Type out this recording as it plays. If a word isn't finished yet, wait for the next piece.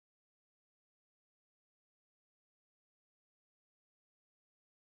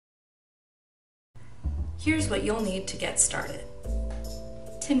Here's what you'll need to get started.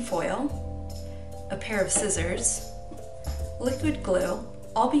 Tinfoil, a pair of scissors, liquid glue.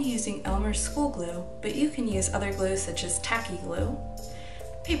 I'll be using Elmer's school glue, but you can use other glue such as tacky glue,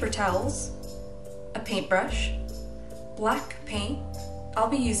 paper towels, a paintbrush, black paint. I'll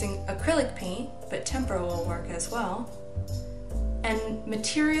be using acrylic paint, but tempera will work as well, and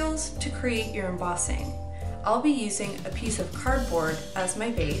materials to create your embossing. I'll be using a piece of cardboard as my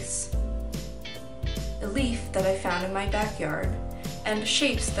base, a leaf that I found in my backyard, and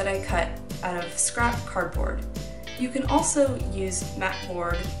shapes that I cut out of scrap cardboard. You can also use mat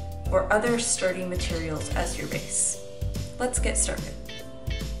board or other sturdy materials as your base. Let's get started.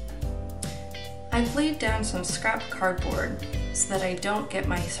 I've laid down some scrap cardboard so that I don't get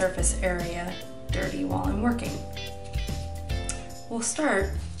my surface area dirty while I'm working. We'll start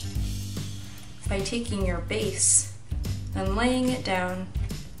by taking your base and laying it down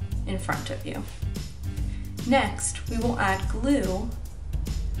in front of you. Next, we will add glue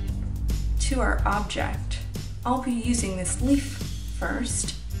to our object. I'll be using this leaf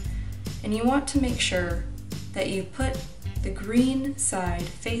first, and you want to make sure that you put the green side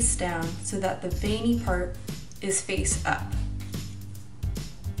face down so that the veiny part is face up.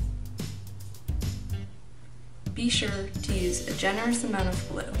 Be sure to use a generous amount of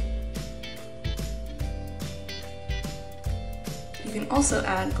glue. You can also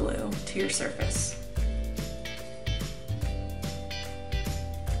add glue to your surface.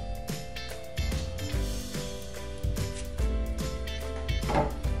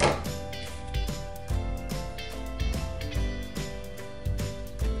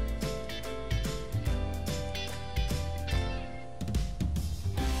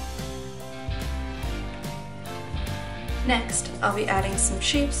 Next, I'll be adding some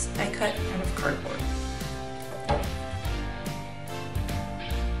shapes I cut out of cardboard.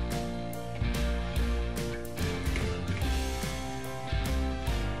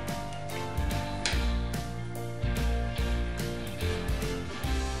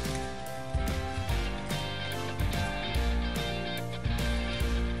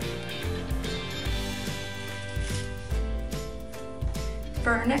 For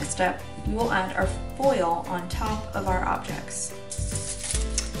our next step, we will add our foil on top of our objects.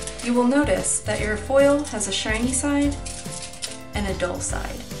 You will notice that your foil has a shiny side and a dull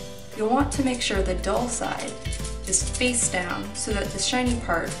side. You'll want to make sure the dull side is face down so that the shiny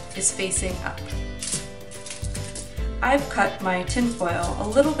part is facing up. I've cut my tinfoil a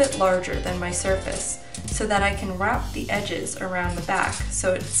little bit larger than my surface so that I can wrap the edges around the back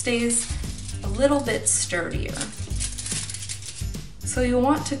so it stays a little bit sturdier. So you'll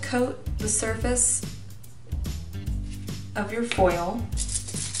want to coat the surface of your foil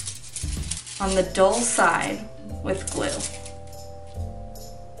on the dull side with glue.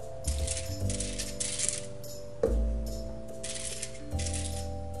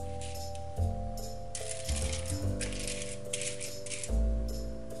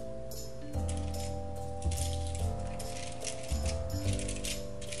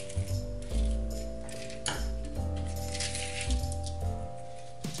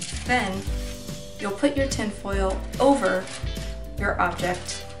 Then, you'll put your tinfoil over your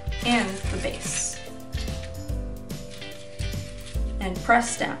object and the base and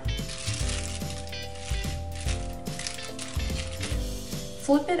press down.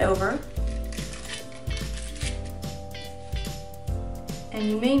 Flip it over, and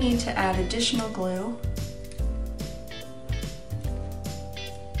you may need to add additional glue.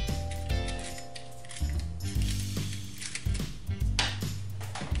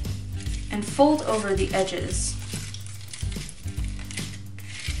 And fold over the edges.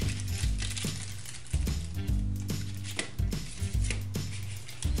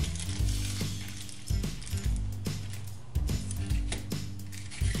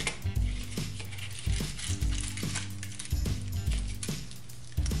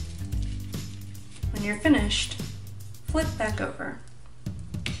 When you're finished, flip back over.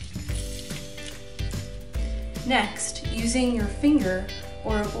 Next, using your finger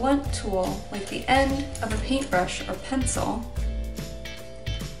or a blunt tool like the end of a paintbrush or pencil,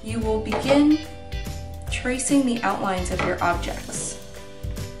 you will begin tracing the outlines of your objects.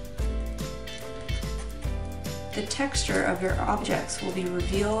 The texture of your objects will be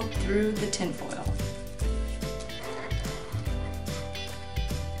revealed through the tinfoil.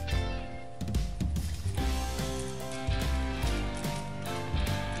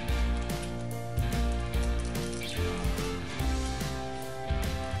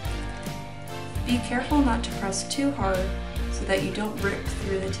 Be careful not to press too hard so that you don't rip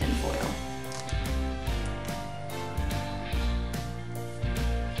through the tinfoil.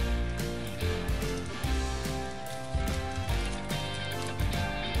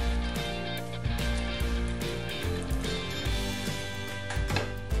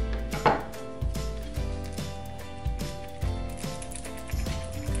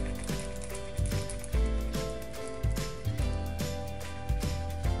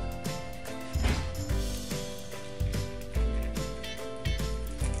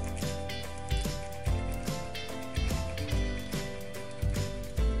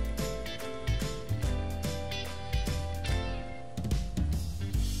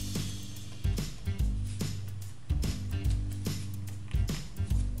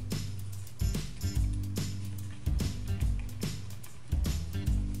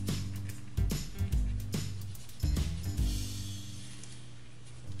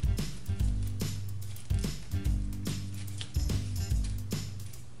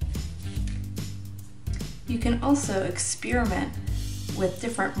 You can also experiment with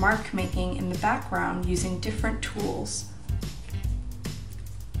different mark making in the background using different tools.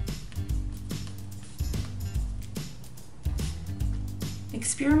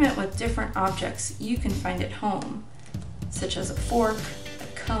 Experiment with different objects you can find at home, such as a fork,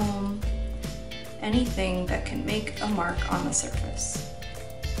 a comb, anything that can make a mark on the surface.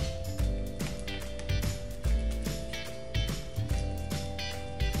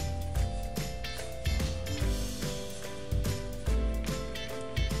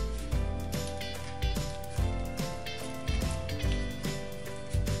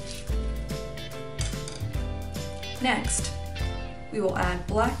 Next, we will add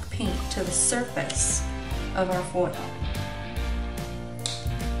black paint to the surface of our foil.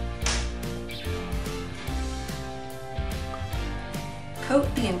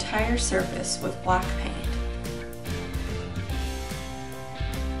 Coat the entire surface with black paint.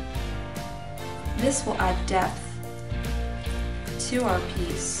 This will add depth to our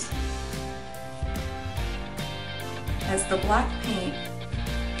piece, as the black paint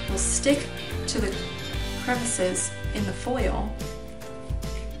will stick to the crevices in the foil,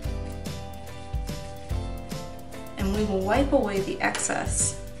 and we will wipe away the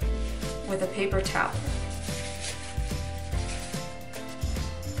excess with a paper towel.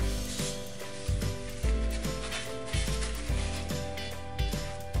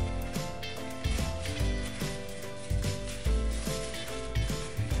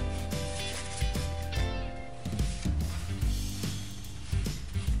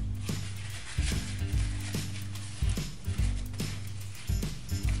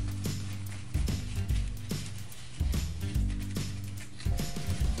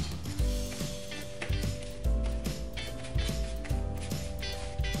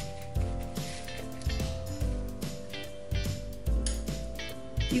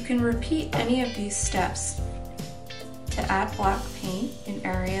 You can repeat any of these steps to add black paint in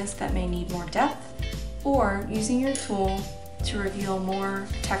areas that may need more depth, or using your tool to reveal more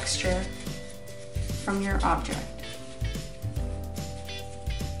texture from your object.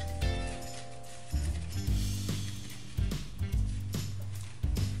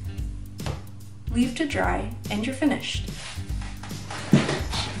 Leave to dry and you're finished.